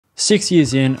6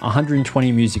 years in,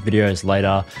 120 music videos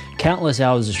later, countless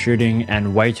hours of shooting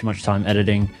and way too much time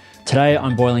editing, today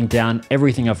I'm boiling down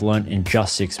everything I've learned in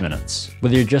just 6 minutes.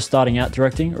 Whether you're just starting out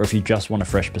directing or if you just want a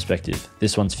fresh perspective,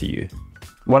 this one's for you.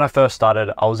 When I first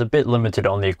started, I was a bit limited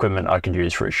on the equipment I could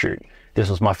use for a shoot. This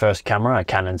was my first camera, a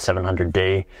Canon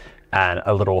 700D, and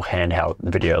a little handheld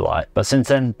video light. But since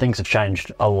then, things have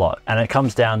changed a lot, and it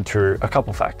comes down to a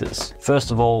couple factors.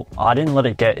 First of all, I didn't let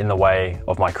it get in the way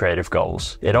of my creative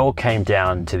goals. It all came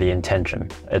down to the intention.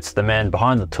 It's the man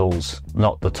behind the tools,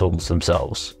 not the tools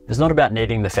themselves. It's not about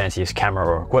needing the fanciest camera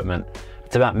or equipment.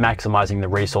 It's about maximizing the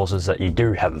resources that you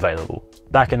do have available.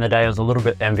 Back in the day, I was a little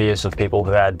bit envious of people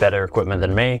who had better equipment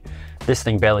than me. This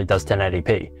thing barely does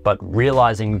 1080p, but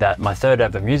realizing that my third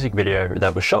ever music video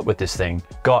that was shot with this thing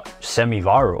got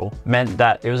semi-viral meant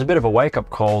that it was a bit of a wake-up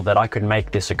call that I could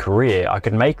make this a career. I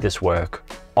could make this work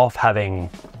off having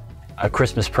a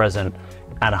Christmas present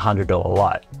and a $100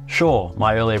 light. Sure,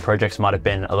 my earlier projects might have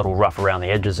been a little rough around the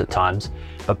edges at times,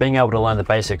 but being able to learn the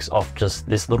basics of just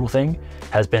this little thing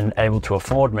has been able to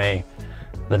afford me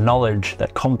the knowledge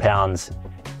that compounds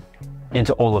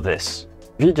into all of this.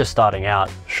 If you're just starting out,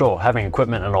 sure, having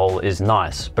equipment and all is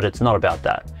nice, but it's not about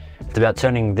that. It's about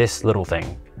turning this little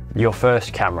thing, your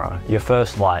first camera, your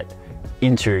first light,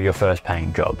 into your first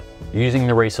paying job, using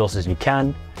the resources you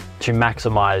can to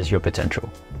maximize your potential.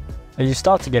 As you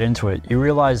start to get into it, you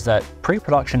realize that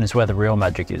pre-production is where the real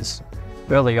magic is.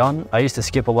 Early on, I used to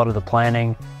skip a lot of the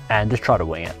planning and just try to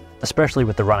wing it. Especially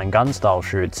with the run and gun style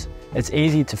shoots, it's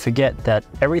easy to forget that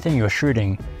everything you're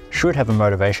shooting should have a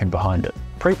motivation behind it.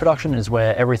 Pre-production is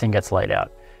where everything gets laid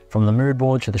out. From the mood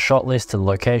board to the shot list to the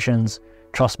locations,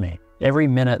 trust me, every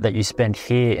minute that you spend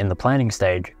here in the planning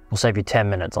stage will save you 10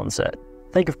 minutes on set.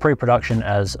 Think of pre-production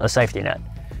as a safety net.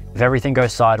 If everything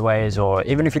goes sideways, or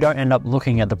even if you don't end up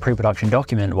looking at the pre-production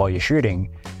document while you're shooting,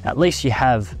 at least you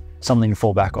have something to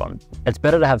fall back on. It's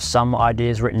better to have some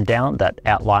ideas written down that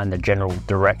outline the general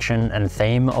direction and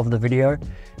theme of the video,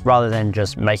 rather than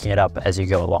just making it up as you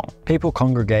go along. People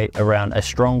congregate around a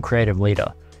strong creative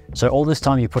leader, so all this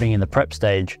time you're putting in the prep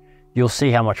stage, you'll see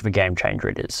how much of a game changer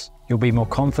it is. You'll be more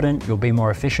confident, you'll be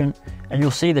more efficient, and you'll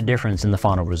see the difference in the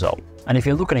final result. And if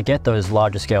you're looking to get those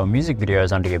larger scale music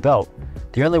videos under your belt,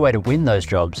 the only way to win those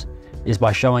jobs is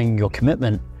by showing your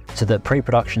commitment to the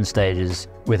pre-production stages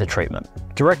with a treatment.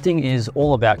 Directing is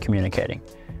all about communicating.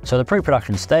 So the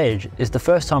pre-production stage is the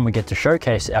first time we get to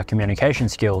showcase our communication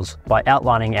skills by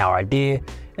outlining our idea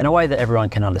in a way that everyone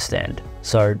can understand.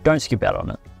 So don't skip out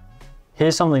on it.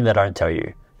 Here's something that I don't tell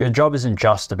you. Your job isn't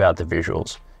just about the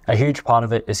visuals. A huge part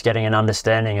of it is getting an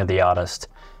understanding of the artist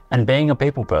and being a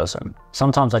people person.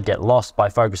 Sometimes I'd get lost by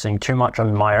focusing too much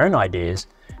on my own ideas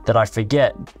that I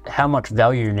forget how much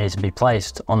value needs to be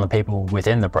placed on the people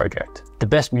within the project. The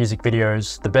best music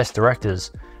videos, the best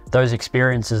directors, those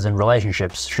experiences and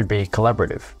relationships should be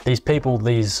collaborative. These people,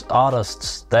 these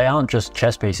artists, they aren't just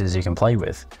chess pieces you can play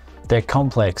with. They're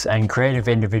complex and creative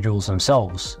individuals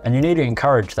themselves, and you need to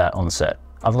encourage that on set.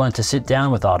 I've learned to sit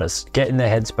down with artists, get in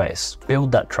their headspace,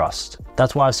 build that trust.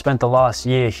 That's why I've spent the last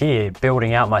year here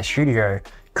building out my studio,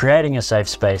 creating a safe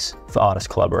space for artist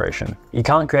collaboration. You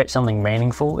can't create something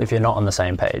meaningful if you're not on the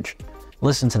same page.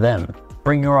 Listen to them,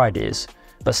 bring your ideas,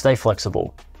 but stay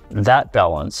flexible. That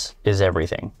balance is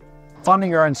everything. Finding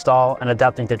your own style and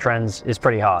adapting to trends is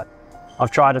pretty hard.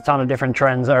 I've tried a ton of different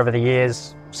trends over the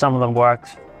years. Some of them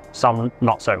worked, some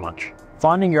not so much.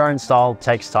 Finding your own style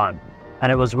takes time,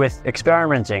 and it was with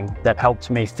experimenting that helped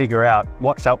me figure out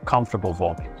what felt comfortable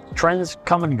for me. Trends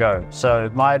come and go,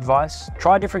 so my advice,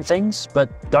 try different things,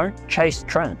 but don't chase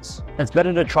trends. It's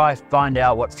better to try find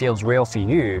out what feels real for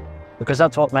you, because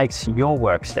that's what makes your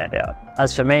work stand out.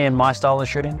 As for me and my style of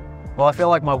shooting, well, I feel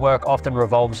like my work often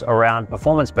revolves around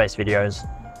performance-based videos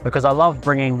because I love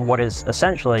bringing what is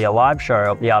essentially a live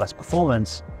show of the artist's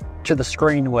performance to the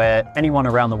screen where anyone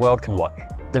around the world can watch.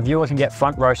 The viewer can get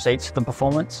front row seats to the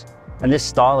performance, and this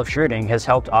style of shooting has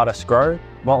helped artists grow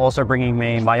while also bringing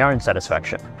me my own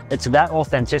satisfaction. It's that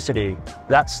authenticity,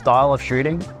 that style of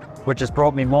shooting, which has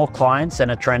brought me more clients than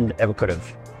a trend ever could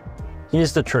have.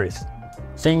 Here's the truth.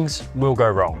 Things will go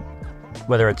wrong.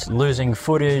 Whether it's losing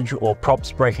footage or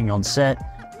props breaking on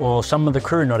set, or some of the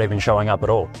crew not even showing up at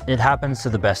all. It happens to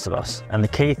the best of us, and the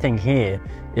key thing here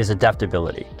is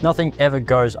adaptability. Nothing ever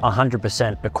goes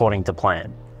 100% according to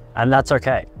plan, and that's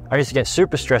okay. I used to get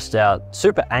super stressed out,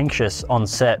 super anxious on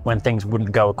set when things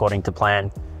wouldn't go according to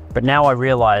plan, but now I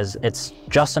realize it's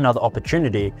just another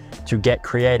opportunity to get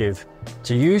creative,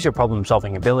 to use your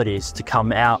problem-solving abilities to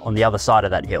come out on the other side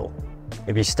of that hill.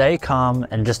 If you stay calm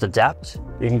and just adapt,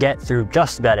 you can get through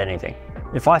just about anything.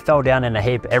 If I fell down in a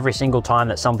heap every single time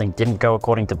that something didn't go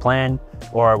according to plan,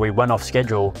 or we went off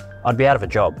schedule, I'd be out of a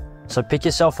job. So pick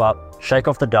yourself up, shake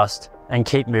off the dust, and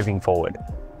keep moving forward.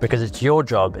 Because it's your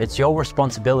job, it's your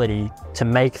responsibility to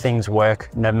make things work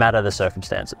no matter the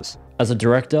circumstances. As a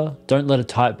director, don't let a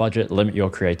tight budget limit your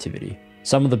creativity.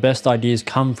 Some of the best ideas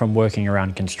come from working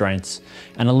around constraints,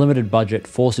 and a limited budget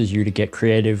forces you to get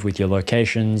creative with your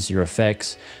locations, your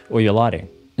effects, or your lighting.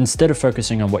 Instead of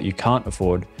focusing on what you can't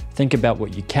afford, think about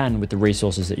what you can with the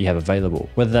resources that you have available,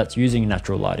 whether that's using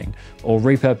natural lighting, or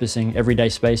repurposing everyday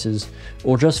spaces,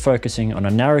 or just focusing on a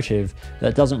narrative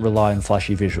that doesn't rely on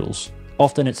flashy visuals.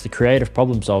 Often it's the creative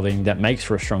problem solving that makes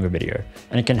for a stronger video,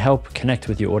 and it can help connect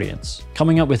with your audience.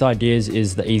 Coming up with ideas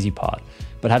is the easy part,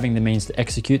 but having the means to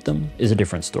execute them is a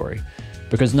different story,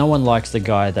 because no one likes the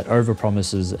guy that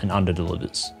overpromises and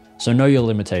underdelivers. So know your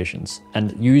limitations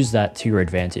and use that to your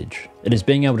advantage. It is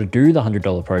being able to do the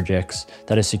 $100 projects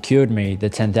that has secured me the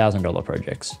 $10,000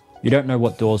 projects. You don't know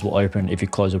what doors will open if you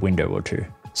close a window or two.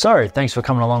 So thanks for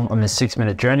coming along on this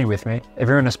 6-minute journey with me. If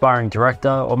you're an aspiring director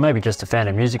or maybe just a fan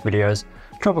of music videos,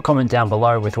 drop a comment down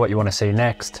below with what you want to see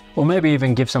next, or maybe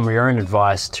even give some of your own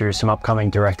advice to some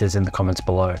upcoming directors in the comments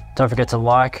below. Don't forget to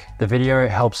like the video, it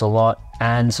helps a lot,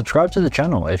 and subscribe to the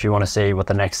channel if you want to see what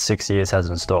the next 6 years has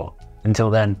in store.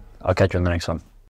 Until then, I'll catch you on the next one.